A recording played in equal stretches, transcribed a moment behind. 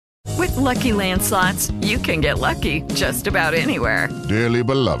With Lucky Land Slots, you can get lucky just about anywhere. Dearly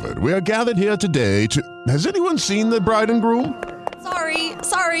beloved, we are gathered here today to... Has anyone seen the bride and groom?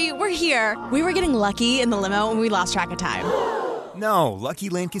 Sorry, we're here. We were getting lucky in the limo and we lost track of time. No, Lucky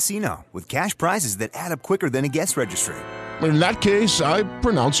Land Casino, with cash prizes that add up quicker than a guest registry. In that case, I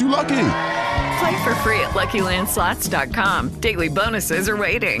pronounce you lucky. Play for free at LuckyLandSlots.com. Daily bonuses are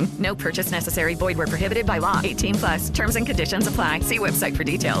waiting. No purchase necessary. Void where prohibited by law. 18+. Terms and conditions apply. See website for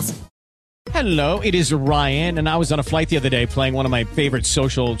details. Hello, it is Ryan, and I was on a flight the other day playing one of my favorite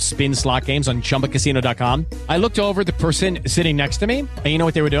social spin slot games on ChumbaCasino.com. I looked over at the person sitting next to me, and you know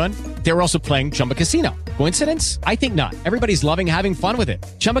what they were doing? They were also playing Chumba Casino. Coincidence? I think not. Everybody's loving having fun with it.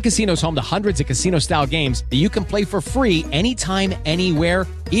 Chumba Casino is home to hundreds of casino-style games that you can play for free anytime, anywhere,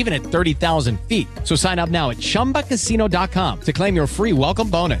 even at 30,000 feet. So sign up now at ChumbaCasino.com to claim your free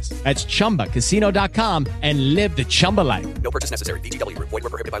welcome bonus. That's ChumbaCasino.com and live the Chumba life. No purchase necessary. VGW. Void where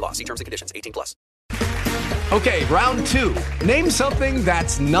prohibited by law. See terms and conditions. 18+. Okay, round two. Name something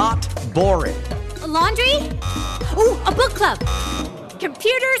that's not boring. A laundry? Ooh, a book club.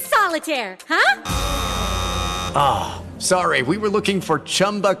 Computer solitaire, huh? Ah, oh, sorry. We were looking for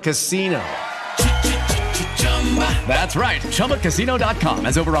Chumba Casino. That's right. ChumbaCasino.com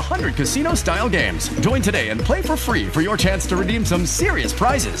has over 100 casino-style games. Join today and play for free for your chance to redeem some serious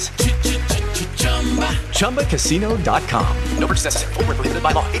prizes. ChumbaCasino.com. No purchase necessary. Void where prohibited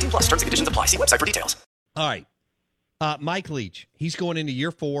by law. 18+. Terms and conditions apply. See website for details. All right. Mike Leach, he's going into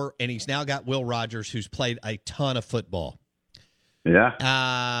year 4, and he's now got Will Rogers, who's played a ton of football. Yeah.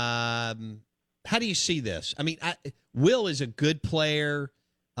 How do you see this? I mean, Will is a good player.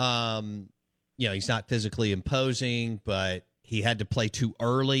 He's not physically imposing, but he had to play too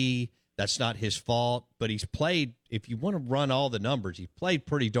early. That's not his fault. But he's played, if you want to run all the numbers, he played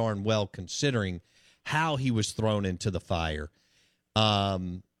pretty darn well considering how he was thrown into the fire.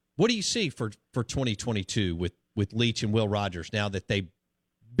 What do you see for 2022 with Leach and Will Rogers now that they've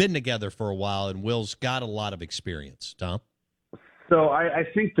been together for a while and Will's got a lot of experience, Tom? So I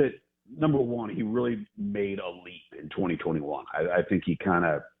think that, number one, he really made a leap in 2021. I think he kind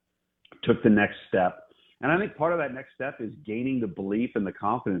of took the next step. And I think part of that next step is gaining the belief and the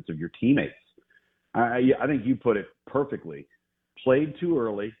confidence of your teammates. I think you put it perfectly. Played too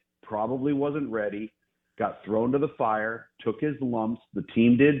early, probably wasn't ready, got thrown to the fire, took his lumps, the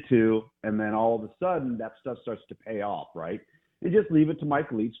team did too, and then all of a sudden that stuff starts to pay off, right? And just leave it to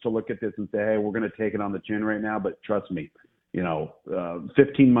Mike Leach to look at this and say, hey, we're going to take it on the chin right now, but trust me,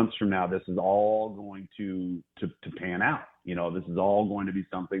 15 months from now, this is all going to pan out. This is all going to be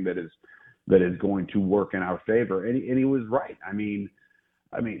something that is going to work in our favor. And he was right. I mean,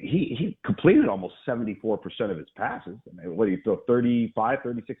 he completed almost 74% of his passes. What do you throw? 35,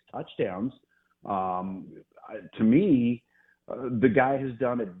 36 touchdowns. To me, the guy has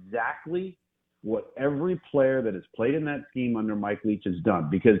done exactly what every player that has played in that scheme under Mike Leach has done,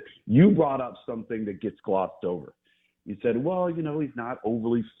 because you brought up something that gets glossed over. You said, well, he's not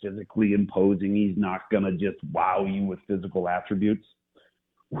overly physically imposing. He's not going to just wow you with physical attributes.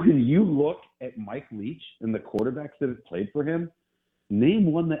 When you look at Mike Leach and the quarterbacks that have played for him,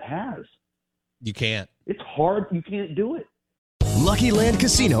 name one that has. You can't. It's hard. You can't do it. Lucky Land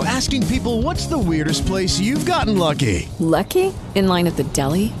Casino, asking people, what's the weirdest place you've gotten lucky? Lucky? In line at the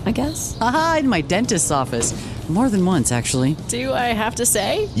deli, I guess? Aha, in my dentist's office. More than once, actually. Do I have to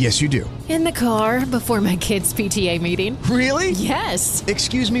say? Yes, you do. In the car before my kids' PTA meeting. Really? Yes.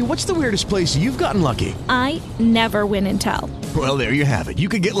 Excuse me, what's the weirdest place you've gotten lucky? I never win and tell. Well, there you have it. You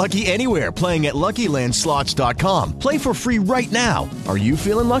can get lucky anywhere, playing at LuckyLandSlots.com. Play for free right now. Are you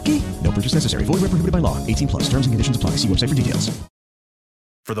feeling lucky? No purchase necessary. Void where prohibited by law. 18+. Terms and conditions apply. See website for details.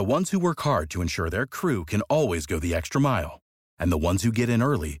 For the ones who work hard to ensure their crew can always go the extra mile, and the ones who get in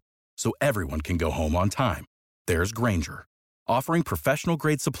early so everyone can go home on time, there's Grainger, offering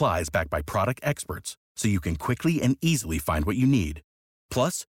professional-grade supplies backed by product experts so you can quickly and easily find what you need.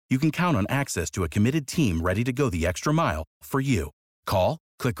 Plus, you can count on access to a committed team ready to go the extra mile for you. Call,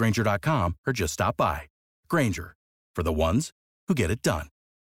 click Grainger.com, or just stop by. Grainger, for the ones who get it done.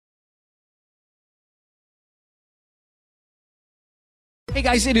 Hey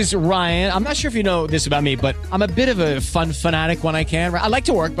guys, it is Ryan. I'm not sure if you know this about me, but I'm a bit of a fun fanatic when I can. I like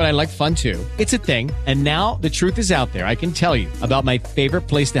to work, but I like fun too. It's a thing. And now the truth is out there. I can tell you about my favorite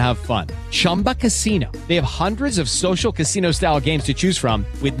place to have fun. Chumba Casino. They have hundreds of social casino style games to choose from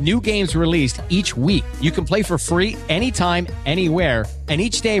with new games released each week. You can play for free anytime, anywhere. And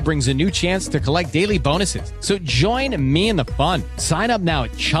each day brings a new chance to collect daily bonuses. So join me in the fun. Sign up now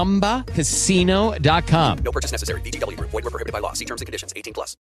at ChumbaCasino.com. No purchase necessary. VGW. Void where prohibited by law. See terms and conditions.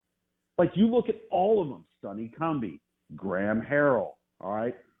 18+. Like, you look at all of them, Sonny Cumbie, Graham Harrell, all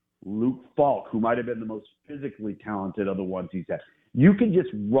right? Luke Falk, who might have been the most physically talented of the ones he's had. You can just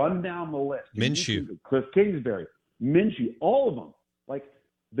run down the list. Minshew. Cliff Kingsbury, Minshew, all of them. Like,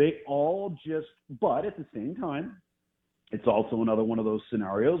 they all just, but at the same time, it's also another one of those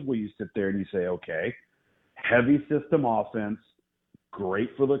scenarios where you sit there and you say, okay, heavy system offense, great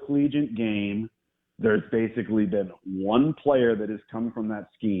for the collegiate game. There's basically been one player that has come from that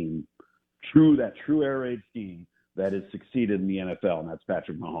scheme, that true air raid scheme, that has succeeded in the NFL, and that's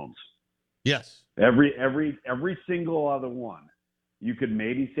Patrick Mahomes. Yes. Every single other one. You could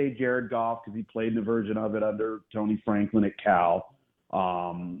maybe say Jared Goff because he played in a version of it under Tony Franklin at Cal.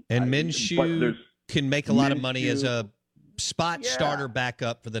 And Minshew can make a lot of money as a spot starter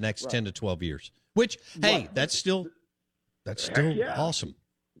backup for the next 10 to 12 years. Which, hey, that's still awesome.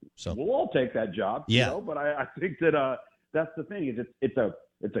 So we'll all take that job. But I think that that's the thing is it's a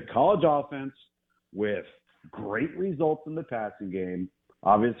college offense with great results in the passing game.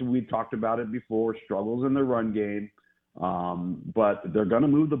 Obviously, we've talked about it before, struggles in the run game. But they're going to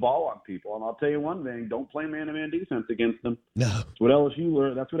move the ball on people. And I'll tell you one thing, don't play man-to-man defense against them. No. That's what LSU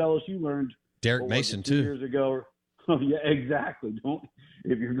learned. That's what LSU learned. Derek Mason, 2 years ago. Yeah, exactly.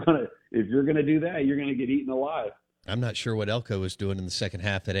 If you're gonna do that, you're gonna get eaten alive. I'm not sure what Elko was doing in the second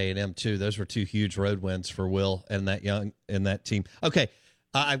half at A&M too. Those were 2 huge road wins for Will and that team. Okay,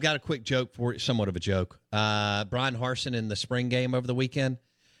 I've got a quick joke for somewhat of a joke. Brian Harsin in the spring game over the weekend.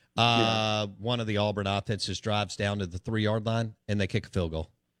 One of the Auburn offenses drives down to the 3-yard line and they kick a field goal.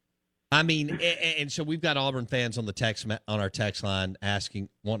 I mean, and so we've got Auburn fans on our text line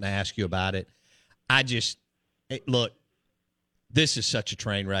wanting to ask you about it. Look, this is such a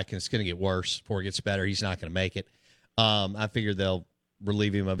train wreck, and it's going to get worse before it gets better. He's not going to make it. I figure they'll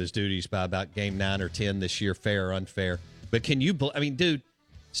relieve him of his duties by about game 9 or 10 this year, fair or unfair. But dude,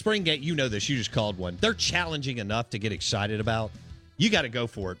 spring game, you know this. You just called one. They're challenging enough to get excited about. You got to go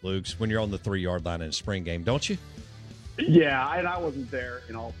for it, Luke's, when you're on the 3-yard line in a spring game, don't you? Yeah, and I wasn't there,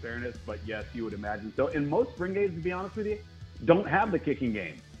 in all fairness, but yes, you would imagine so. And most spring games, to be honest with you, don't have the kicking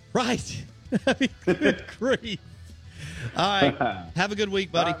game. Right. Good grief. All right. Have a good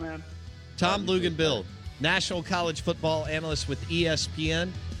week, buddy. All right, man. Tom Luginbill, National College Football Analyst with ESPN,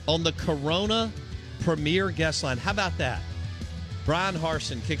 on the Corona Premier Guest Line. How about that? Brian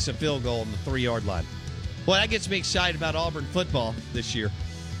Harsin kicks a field goal on the 3-yard line. Boy, that gets me excited about Auburn football this year.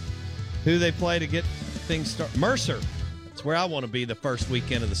 Who they play to get things started? Mercer. That's where I want to be the first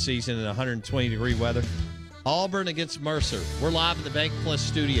weekend of the season in 120-degree weather. Auburn against Mercer. We're live in the Bank Plus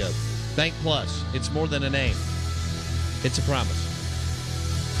studio. Bank Plus. It's more than a name. It's a promise.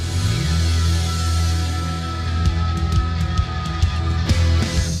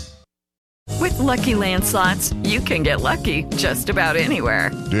 With Lucky Land Slots, you can get lucky just about anywhere.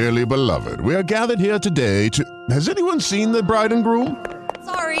 Dearly beloved, we are gathered here today to... Has anyone seen the bride and groom?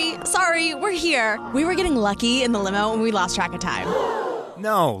 Sorry, we're here. We were getting lucky in the limo and we lost track of time.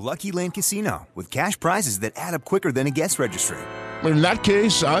 No, Lucky Land Casino, with cash prizes that add up quicker than a guest registry. In that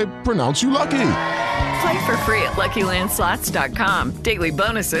case, I pronounce you lucky. Play for free at LuckyLandSlots.com. Daily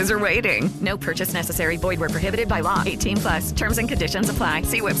bonuses are waiting. No purchase necessary. Void where prohibited by law. 18+. Terms and conditions apply.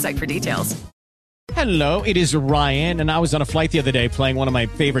 See website for details. Hello, it is Ryan, and I was on a flight the other day playing one of my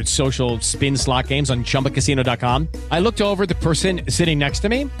favorite social spin slot games on ChumbaCasino.com. I looked over at the person sitting next to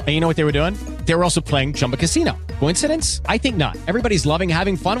me, and you know what they were doing? They were also playing Chumba Casino. Coincidence? I think not. Everybody's loving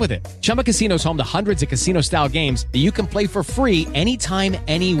having fun with it. Chumba Casino is home to hundreds of casino-style games that you can play for free anytime,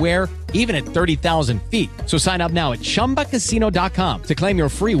 anywhere, even at 30,000 feet. So sign up now at ChumbaCasino.com to claim your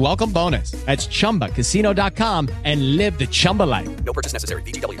free welcome bonus. That's ChumbaCasino.com and live the Chumba life. No purchase necessary.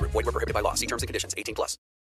 VGW. Void where prohibited by law. See terms and conditions. 18+.